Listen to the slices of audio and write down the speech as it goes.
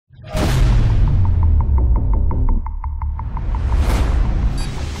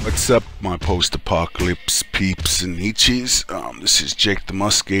What's up, my post-apocalypse peeps and Nietzsche's? This is Jake the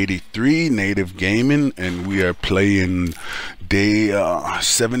Musk 83, Native Gaming, and we are playing day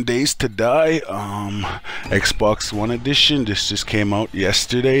 7 Days to Die, Xbox One edition. This just came out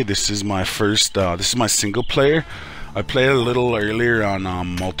yesterday. This is my first, this is my single player. I played a little earlier on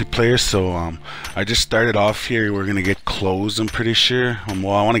multiplayer, so I just started off here. We're gonna get clothes, I'm pretty sure.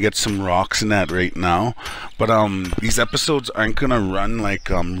 Well, I want to get some rocks in that right now, but these episodes aren't gonna run like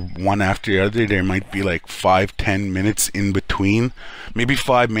one after the other. There might be like 5-10 minutes in between, maybe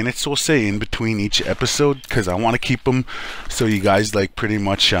 5 minutes we'll say in between each episode, because I want to keep them so you guys like pretty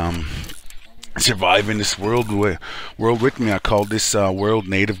much survive in this world with me. I call this world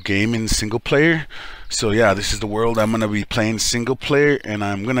Native Gaming single player. So yeah, this is the world I'm gonna be playing single player, and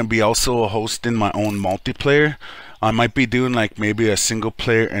I'm gonna be also hosting my own multiplayer. I might be doing like maybe a single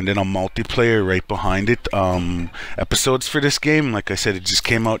player and then a multiplayer right behind it episodes for this game. Like I said, it just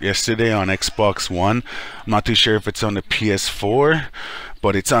came out yesterday on Xbox One. I'm not too sure if it's on the PS4,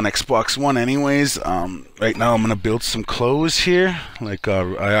 but it's on Xbox One anyways. Right now I'm gonna build some clothes here. Like I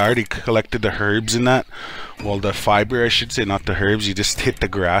already collected the herbs in that. Well, the fiber I should say, not the herbs. You just hit the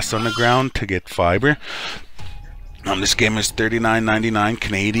grass on the ground to get fiber. This game is $39.99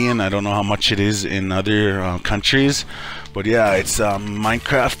 Canadian. I don't know how much it is in other countries, but yeah, it's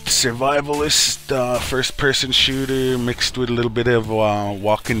Minecraft survivalist first-person shooter mixed with a little bit of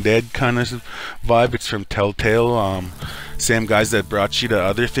Walking Dead kind of vibe. It's from Telltale, same guys that brought you the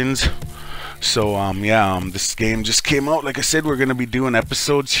other things. So yeah, this game just came out. Like I said, we're gonna be doing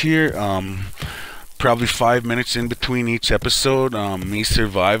episodes here. Probably 5 minutes in between each episode. Me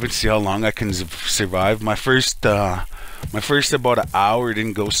survive and see how long I can survive. My first about an hour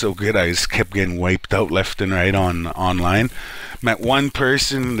didn't go so good. I just kept getting wiped out left and right online. Met one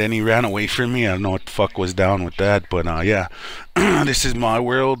person, then he ran away from me. I don't know what the fuck was down with that, but yeah. This is my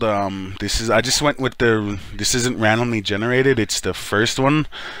world. I just went with this isn't randomly generated. It's the first one.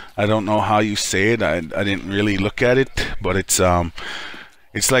 I don't know how you say it. I didn't really look at it, but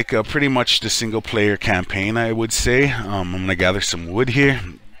it's like pretty much the single player campaign, I would say. I'm gonna gather some wood here.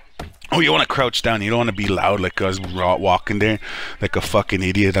 Oh, you want to crouch down. You don't want to be loud like I was walking there like a fucking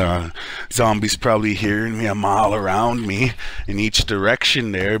idiot. Zombies probably hearing me a mile around me in each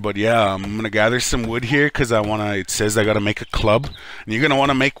direction there. But yeah, I'm gonna gather some wood here because it says I gotta make a club. And you're gonna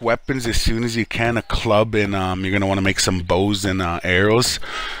want to make weapons as soon as you can. A club, and you're gonna want to make some bows and arrows,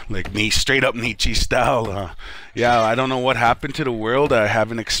 like straight up Nietzsche style. Yeah, I don't know what happened to the world. I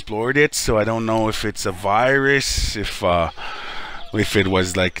haven't explored it, so I don't know if it's a virus, if it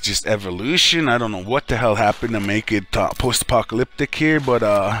was like just evolution. I don't know what the hell happened to make it post-apocalyptic here, but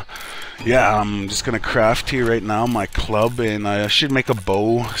yeah, I'm just gonna craft here right now my club, and I should make a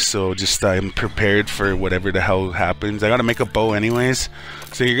bow, so just I'm prepared for whatever the hell happens. I gotta make a bow anyways.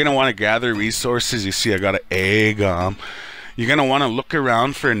 So you're gonna want to gather resources. You see I got an egg. You're gonna want to look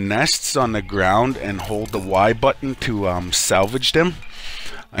around for nests on the ground and hold the Y button to salvage them,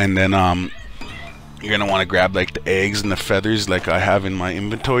 and then you're gonna want to grab like the eggs and the feathers like I have in my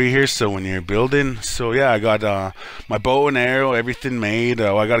inventory here, so when you're building. So yeah, I got my bow and arrow, everything made.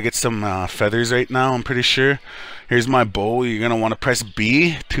 I gotta get some feathers right now, I'm pretty sure. Here's my bow. You're gonna want to press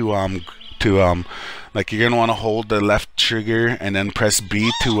B to like you're gonna want to hold the left trigger and then press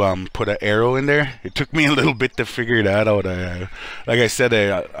B to put an arrow in there. It took me a little bit to figure that out. Like I said,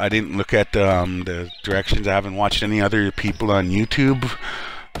 I didn't look at the directions. I haven't watched any other people on YouTube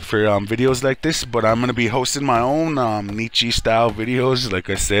for videos like this, but I'm gonna be hosting my own Nietzsche style videos. Like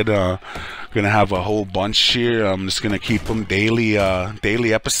I said, gonna have a whole bunch here. I'm just gonna keep them daily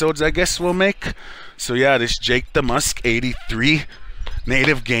episodes, I guess we'll make. So yeah, this Jake the Musk 83,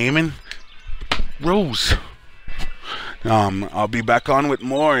 Native Gaming, Rose. I'll be back on with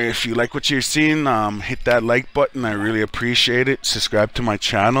more. If you like what you're seeing, hit that like button. I really appreciate it. Subscribe to my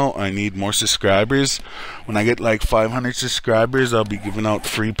channel. I need more subscribers. When I get like 500 subscribers, I'll be giving out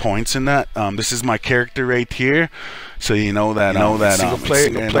free points in that. This is my character right here, so you know that single player.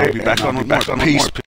 And I'll be back on with more. Peace.